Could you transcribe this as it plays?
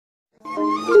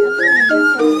Salam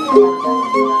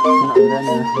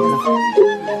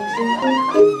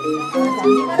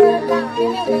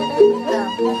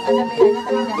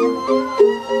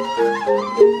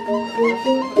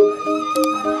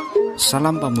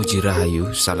pamuji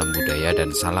rahayu, salam budaya,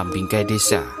 dan salam Bingkai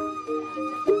Desa.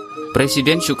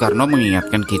 Presiden Soekarno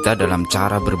mengingatkan kita dalam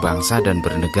cara berbangsa dan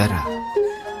bernegara.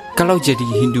 Kalau jadi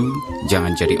Hindu,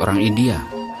 jangan jadi orang India.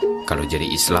 Kalau jadi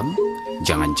Islam,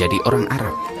 jangan jadi orang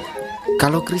Arab.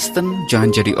 Kalau Kristen,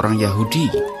 jangan jadi orang Yahudi.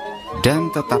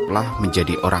 Dan tetaplah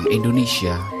menjadi orang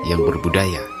Indonesia yang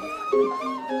berbudaya.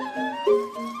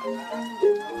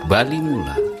 Bali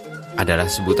Mula adalah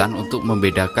sebutan untuk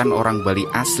membedakan orang Bali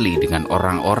asli dengan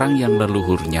orang-orang yang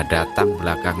leluhurnya datang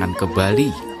belakangan ke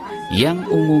Bali, yang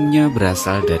umumnya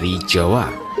berasal dari Jawa.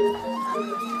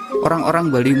 Orang-orang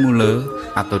Bali Mula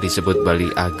atau disebut Bali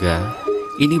Aga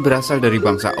ini berasal dari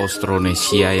bangsa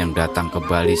Austronesia yang datang ke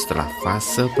Bali setelah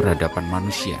fase peradaban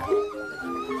manusia.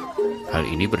 Hal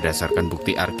ini berdasarkan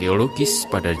bukti arkeologis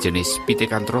pada jenis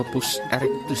Pitecanthropus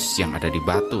Erectus yang ada di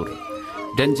Batur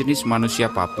dan jenis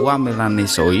manusia Papua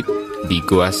Melanesoid di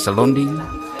Goa Selonding,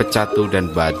 Pecatu,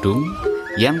 dan Badung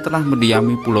yang telah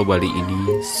mendiami Pulau Bali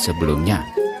ini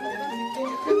sebelumnya.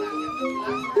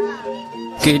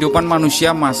 Kehidupan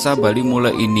manusia masa Bali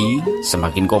Mula ini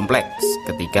semakin kompleks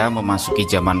ketika memasuki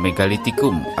zaman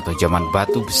megalitikum atau zaman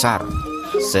batu besar.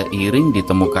 Seiring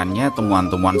ditemukannya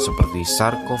temuan-temuan seperti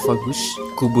sarkofagus,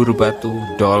 kubur batu,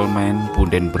 dolmen,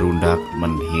 punden berundak,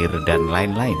 menhir, dan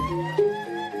lain-lain.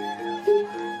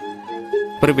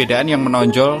 Perbedaan yang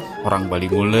menonjol orang Bali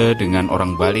Mula dengan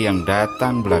orang Bali yang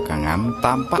datang belakangan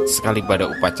tampak sekali pada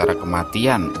upacara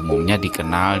kematian, umumnya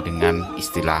dikenal dengan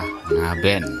istilah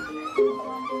ngaben.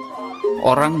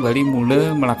 Orang Bali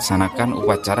Mula melaksanakan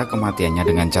upacara kematiannya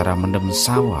dengan cara mendem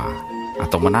sawah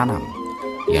atau menanam,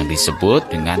 yang disebut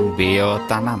dengan beo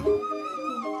tanam.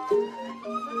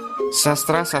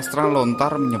 Sastra-sastra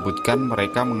lontar menyebutkan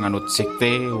mereka menganut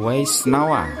sekte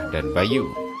Waisnawa dan Bayu.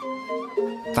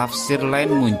 Tafsir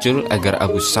lain muncul agar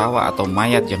abu sawah atau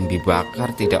mayat yang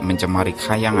dibakar tidak mencemari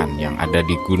khayangan yang ada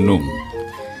di gunung.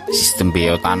 Sistem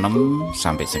beo tanam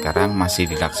sampai sekarang masih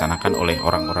dilaksanakan oleh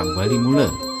orang-orang Bali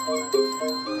Mula.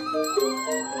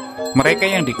 Mereka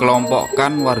yang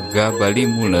dikelompokkan warga Bali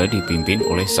Mula dipimpin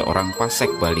oleh seorang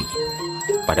pasek Bali.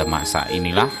 Pada masa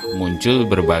inilah muncul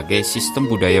berbagai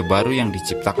sistem budaya baru yang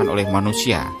diciptakan oleh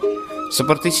manusia,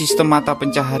 seperti sistem mata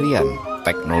pencaharian,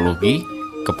 teknologi,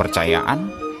 kepercayaan,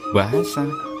 bahasa,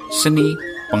 seni,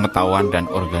 pengetahuan,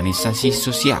 dan organisasi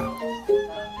sosial.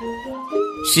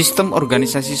 Sistem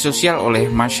organisasi sosial oleh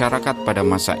masyarakat pada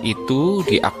masa itu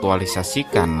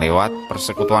diaktualisasikan lewat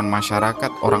persekutuan masyarakat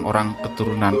orang-orang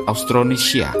keturunan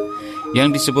Austronesia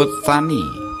yang disebut Tani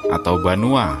atau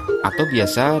Banua atau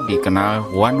biasa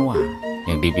dikenal Wanua,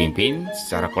 yang dipimpin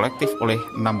secara kolektif oleh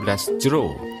 16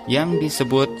 jero yang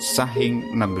disebut Sahing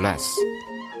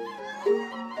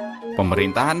 16.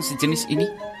 Pemerintahan sejenis ini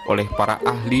oleh para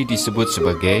ahli disebut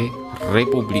sebagai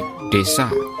Republik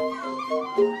Desa.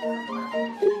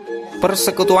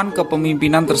 Persekutuan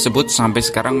kepemimpinan tersebut sampai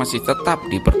sekarang masih tetap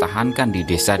dipertahankan di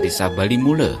desa-desa Bali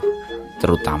Mula,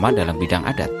 terutama dalam bidang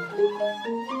adat.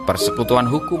 Persekutuan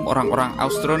hukum orang-orang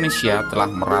Austronesia telah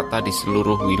merata di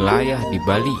seluruh wilayah di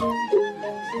Bali.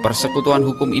 Persekutuan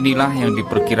hukum inilah yang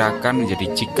diperkirakan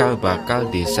menjadi cikal bakal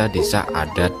desa-desa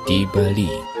adat di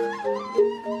Bali.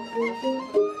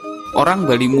 Orang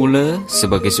Bali Mula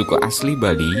sebagai suku asli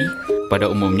Bali pada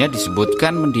umumnya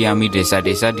disebutkan mendiami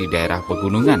desa-desa di daerah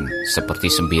pegunungan seperti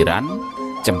Sembiran,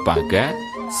 Cempaka,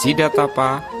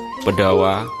 Sidatapa,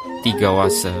 Pedawa,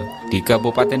 Tigawase di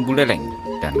Kabupaten Buleleng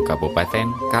dan Kabupaten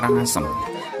Karangasem.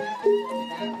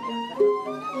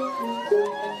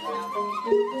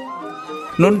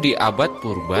 Nun di abad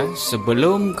purba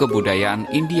sebelum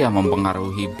kebudayaan India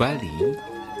mempengaruhi Bali,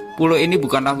 pulau ini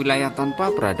bukanlah wilayah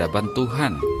tanpa peradaban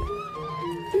Tuhan.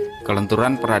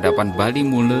 Kelenturan peradaban Bali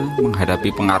Mula menghadapi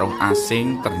pengaruh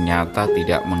asing ternyata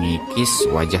tidak mengikis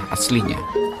wajah aslinya.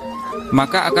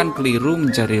 Maka akan keliru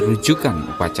mencari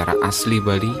rujukan upacara asli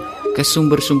Bali ke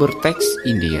sumber-sumber teks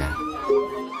India.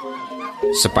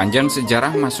 Sepanjang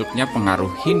sejarah masuknya pengaruh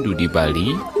Hindu di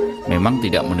Bali, memang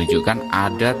tidak menunjukkan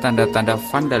ada tanda-tanda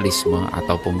vandalisme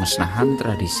atau pemusnahan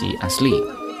tradisi asli.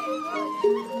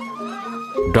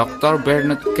 Dr.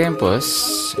 Bernard Campus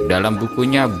dalam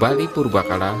bukunya Bali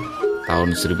Purbakala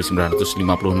tahun 1956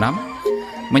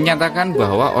 menyatakan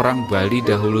bahwa orang Bali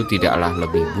dahulu tidaklah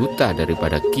lebih buta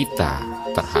daripada kita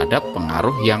terhadap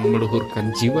pengaruh yang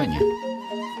meluhurkan jiwanya.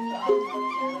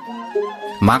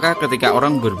 Maka ketika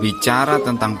orang berbicara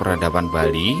tentang peradaban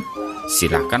Bali,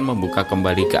 silahkan membuka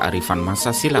kembali kearifan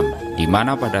masa silam, di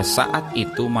mana pada saat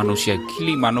itu manusia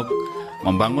Gili Manuk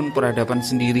membangun peradaban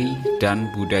sendiri dan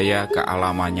budaya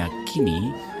kealamannya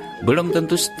kini belum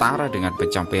tentu setara dengan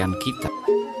pencapaian kita.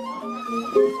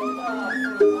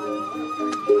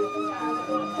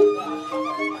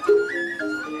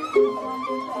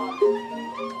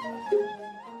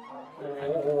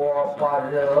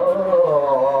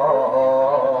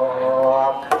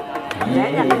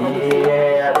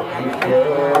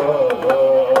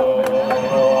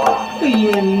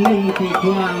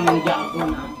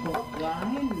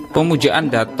 Pemujaan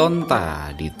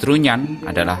Datonta di Trunyan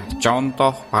adalah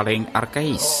contoh paling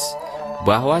arkais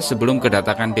bahwa sebelum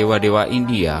kedatangan dewa-dewa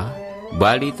India,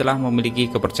 Bali telah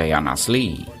memiliki kepercayaan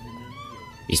asli.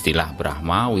 Istilah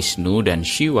Brahma, Wisnu, dan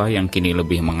Shiva yang kini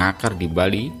lebih mengakar di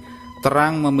Bali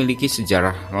terang memiliki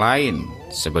sejarah lain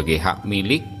sebagai hak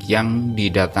milik yang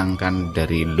didatangkan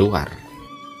dari luar.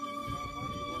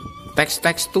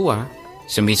 Teks-teks tua,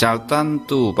 semisal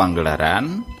Tentu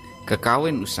Panggelaran,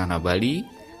 Kekawin Usana Bali,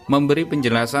 memberi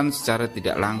penjelasan secara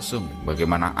tidak langsung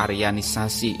bagaimana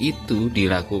Aryanisasi itu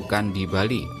dilakukan di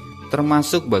Bali,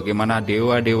 termasuk bagaimana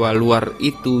dewa-dewa luar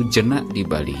itu jenak di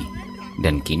Bali,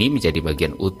 dan kini menjadi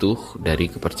bagian utuh dari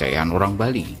kepercayaan orang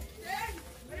Bali.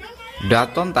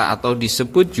 Datonta atau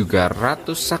disebut juga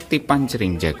Ratu Sakti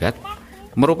Pancering Jagat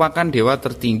merupakan dewa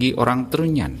tertinggi orang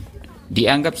Trunyan,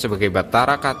 dianggap sebagai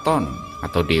Batara Katon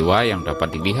atau dewa yang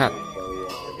dapat dilihat.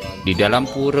 Di dalam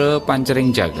pura Pancering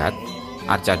Jagat,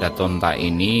 arca Datonta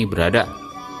ini berada.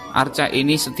 Arca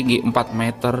ini setinggi 4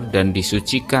 meter dan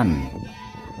disucikan.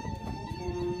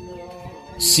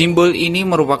 Simbol ini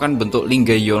merupakan bentuk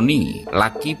lingga yoni,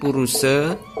 laki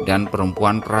purusa dan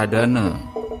perempuan pradana.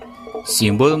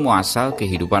 Simbol muasal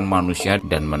kehidupan manusia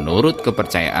dan menurut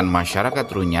kepercayaan masyarakat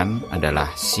Trunyan adalah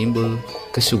simbol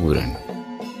kesuburan.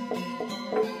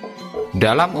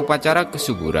 Dalam upacara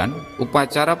kesuburan,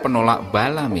 upacara penolak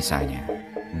bala misalnya,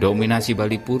 dominasi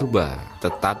Bali Purba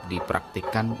tetap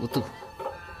dipraktikkan utuh.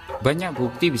 Banyak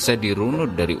bukti bisa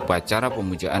dirunut dari upacara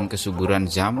pemujaan kesuburan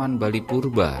zaman Bali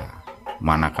Purba,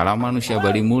 manakala manusia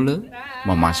Bali Mula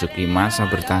memasuki masa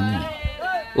bertani.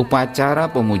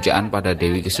 Upacara pemujaan pada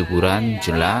Dewi Kesuburan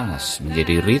jelas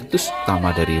menjadi ritus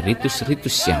utama dari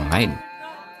ritus-ritus yang lain.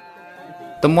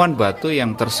 Temuan batu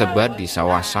yang tersebar di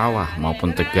sawah-sawah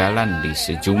maupun tegalan di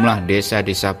sejumlah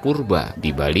desa-desa purba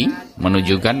di Bali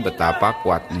menunjukkan betapa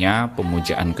kuatnya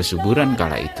pemujaan kesuburan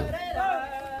kala itu.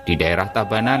 Di daerah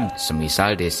Tabanan,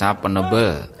 semisal desa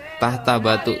Penebel, tahta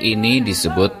batu ini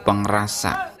disebut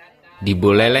pengrasa. Di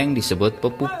Buleleng disebut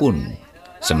pepupun.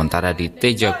 Sementara di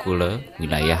Tejakula,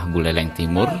 wilayah Buleleng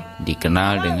Timur,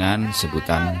 dikenal dengan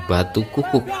sebutan batu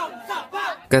kukuk.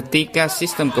 Ketika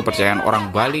sistem kepercayaan orang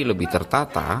Bali lebih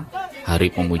tertata, hari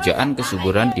pemujaan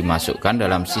kesuburan dimasukkan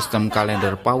dalam sistem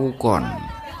kalender Pawukon.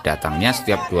 Datangnya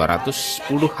setiap 210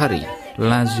 hari,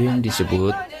 lazim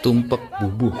disebut tumpek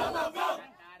bubuh.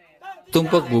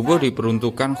 Tumpek bubuh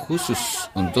diperuntukkan khusus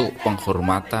untuk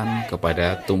penghormatan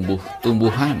kepada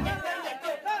tumbuh-tumbuhan.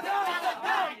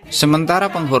 Sementara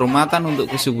penghormatan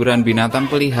untuk kesuburan binatang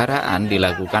peliharaan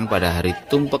dilakukan pada hari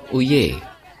Tumpek Uye.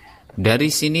 Dari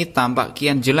sini tampak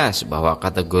kian jelas bahwa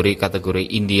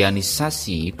kategori-kategori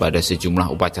indianisasi pada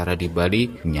sejumlah upacara di Bali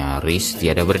nyaris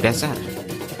tiada berdasar.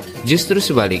 Justru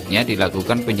sebaliknya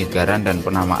dilakukan penyegaran dan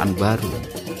penamaan baru.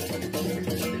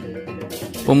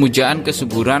 Pemujaan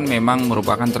kesuburan memang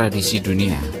merupakan tradisi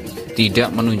dunia,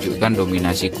 tidak menunjukkan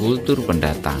dominasi kultur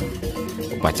pendatang.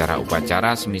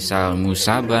 Upacara-upacara semisal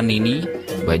Musaban ini,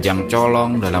 bajang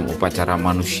colong dalam upacara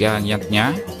manusia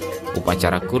nyatnya,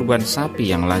 upacara kurban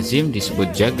sapi yang lazim disebut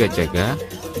jaga-jaga,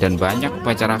 dan banyak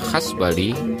upacara khas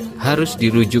Bali harus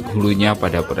dirujuk hulunya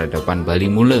pada peradaban Bali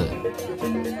Mula.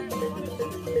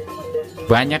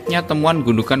 Banyaknya temuan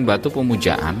gundukan batu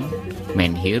pemujaan,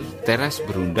 menhir, teras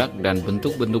berundak, dan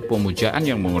bentuk-bentuk pemujaan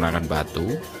yang menggunakan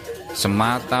batu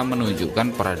semata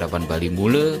menunjukkan peradaban Bali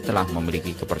Mula telah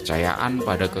memiliki kepercayaan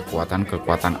pada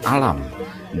kekuatan-kekuatan alam.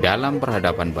 Dalam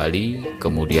peradaban Bali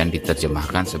kemudian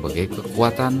diterjemahkan sebagai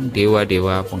kekuatan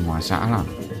dewa-dewa penguasa alam.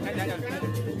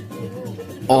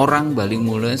 Orang Bali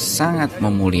Mula sangat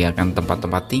memuliakan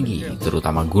tempat-tempat tinggi,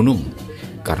 terutama gunung,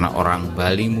 karena orang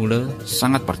Bali Mula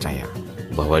sangat percaya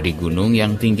bahwa di gunung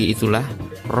yang tinggi itulah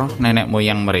roh nenek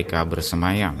moyang mereka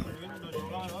bersemayam.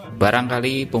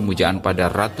 Barangkali pemujaan pada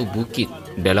Ratu Bukit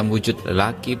dalam wujud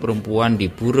laki perempuan di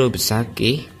Pura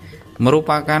Besakih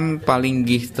merupakan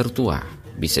palinggih tertua.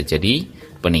 Bisa jadi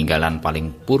peninggalan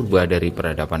paling purba dari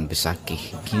peradaban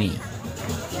Besakih kini.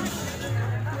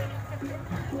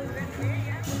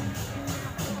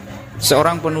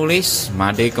 Seorang penulis,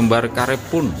 Made Kembar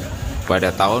Karepun,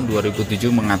 pada tahun 2007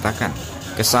 mengatakan,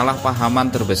 Kesalahpahaman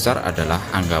terbesar adalah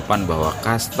anggapan bahwa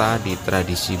kasta di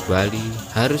tradisi Bali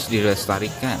harus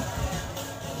dilestarikan.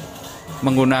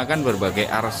 Menggunakan berbagai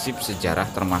arsip sejarah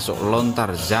termasuk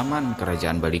lontar zaman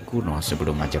kerajaan Bali kuno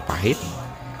sebelum Majapahit,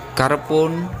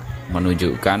 Karepun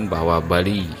menunjukkan bahwa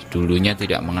Bali dulunya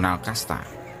tidak mengenal kasta,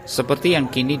 seperti yang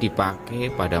kini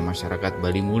dipakai pada masyarakat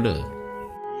Bali Mula.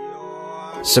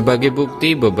 Sebagai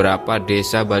bukti, beberapa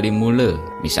desa Bali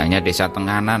Mula, misalnya Desa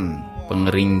Tenganan,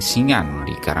 Pengeringsingan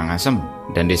di Karangasem,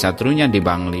 dan Desa Trunyan di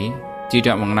Bangli,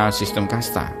 tidak mengenal sistem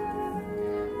kasta.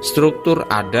 Struktur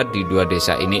adat di dua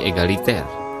desa ini egaliter,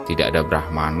 tidak ada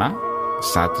Brahmana,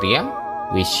 Ksatria,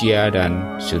 Wisya,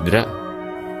 dan Sudra.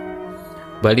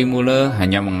 Bali Mula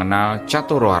hanya mengenal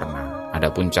caturwarna,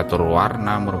 adapun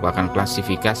caturwarna merupakan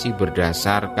klasifikasi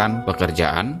berdasarkan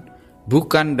pekerjaan,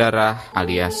 bukan darah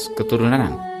alias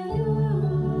keturunan.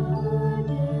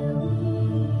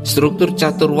 Struktur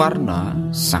caturwarna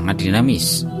sangat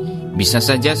dinamis. Bisa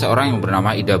saja seorang yang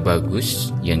bernama Ida Bagus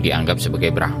yang dianggap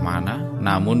sebagai Brahmana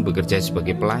namun bekerja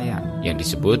sebagai pelayan yang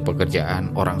disebut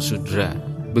pekerjaan orang Sudra.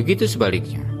 Begitu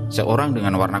sebaliknya, seorang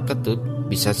dengan warna ketut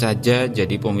bisa saja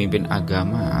jadi pemimpin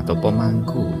agama atau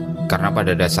pemangku, karena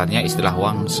pada dasarnya istilah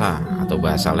wangsa atau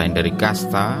bahasa lain dari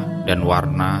kasta dan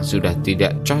warna sudah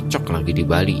tidak cocok lagi di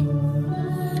Bali.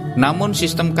 Namun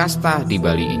sistem kasta di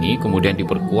Bali ini kemudian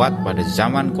diperkuat pada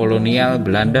zaman kolonial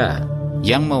Belanda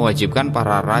yang mewajibkan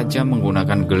para raja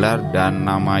menggunakan gelar dan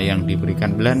nama yang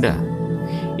diberikan Belanda.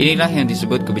 Inilah yang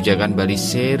disebut kebijakan Bali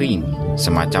Sharing,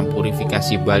 semacam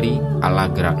purifikasi Bali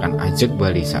ala gerakan Ajak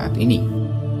Bali saat ini.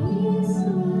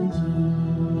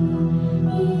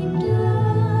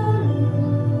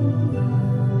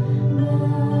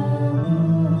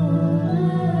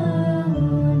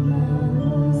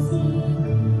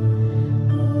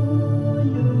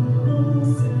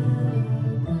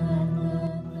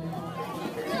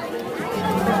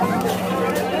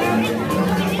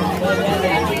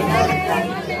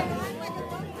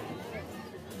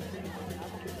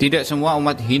 Tidak semua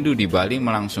umat Hindu di Bali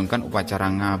melangsungkan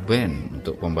upacara ngaben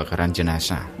untuk pembakaran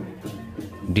jenazah.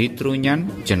 Di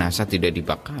Trunyan, jenazah tidak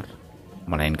dibakar,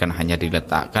 melainkan hanya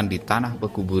diletakkan di tanah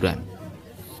pekuburan.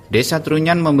 Desa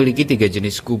Trunyan memiliki 3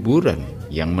 jenis kuburan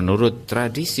yang menurut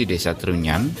tradisi Desa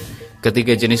Trunyan,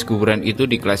 ketiga jenis kuburan itu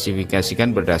diklasifikasikan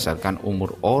berdasarkan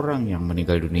umur orang yang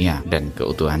meninggal dunia dan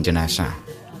keutuhan jenazah.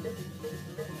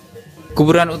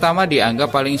 Kuburan utama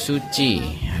dianggap paling suci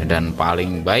dan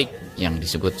paling baik yang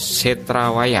disebut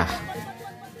setrawayah.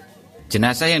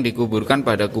 Jenazah yang dikuburkan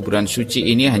pada kuburan suci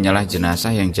ini hanyalah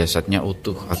jenazah yang jasadnya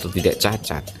utuh atau tidak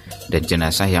cacat, dan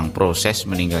jenazah yang proses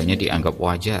meninggalnya dianggap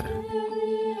wajar.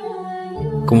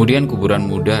 Kemudian kuburan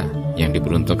muda yang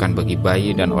diperuntukkan bagi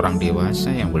bayi dan orang dewasa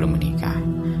yang belum menikah,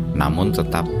 namun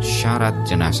tetap syarat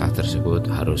jenazah tersebut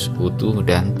harus utuh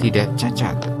dan tidak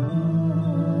cacat.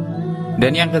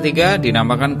 Dan yang ketiga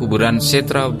dinamakan kuburan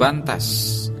setra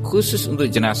bantas, khusus untuk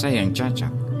jenazah yang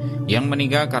cacat, yang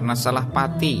meninggal karena salah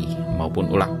pati maupun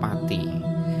ulah pati,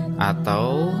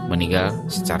 atau meninggal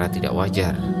secara tidak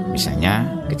wajar,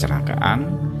 misalnya kecelakaan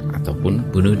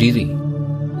ataupun bunuh diri.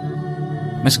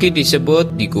 Meski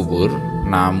disebut dikubur,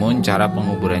 namun cara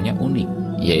penguburannya unik,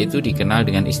 yaitu dikenal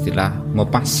dengan istilah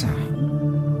mepasah.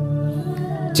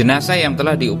 Jenazah yang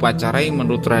telah diupacarai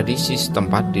menurut tradisi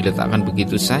setempat diletakkan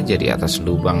begitu saja di atas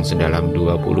lubang sedalam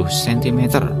 20 cm.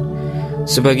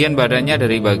 Sebagian badannya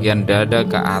dari bagian dada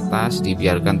ke atas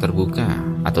dibiarkan terbuka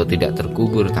atau tidak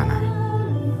terkubur tanah.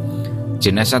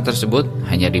 Jenazah tersebut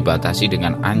hanya dibatasi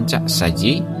dengan ancak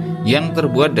saji yang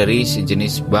terbuat dari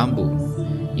sejenis bambu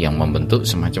yang membentuk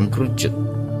semacam kerucut,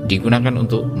 digunakan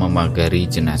untuk memagari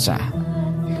jenazah.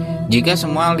 Jika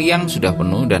semua liang sudah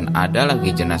penuh dan ada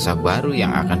lagi jenazah baru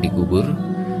yang akan dikubur,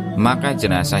 maka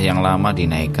jenazah yang lama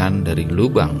dinaikkan dari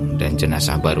lubang dan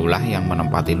jenazah barulah yang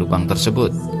menempati lubang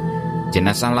tersebut.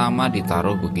 Jenazah lama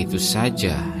ditaruh begitu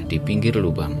saja di pinggir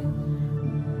lubang.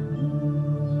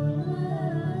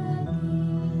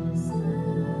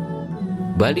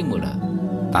 Bali Mula,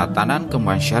 tatanan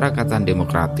kemasyarakatan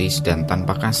demokratis dan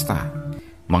tanpa kasta,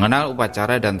 mengenal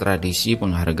upacara dan tradisi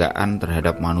penghargaan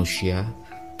terhadap manusia,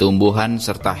 tumbuhan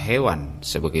serta hewan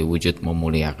sebagai wujud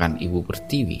memuliakan Ibu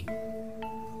Pertiwi.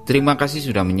 Terima kasih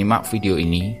sudah menyimak video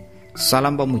ini.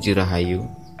 Salam pemuji rahayu,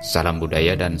 salam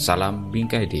budaya dan salam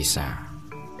Bingkai Desa.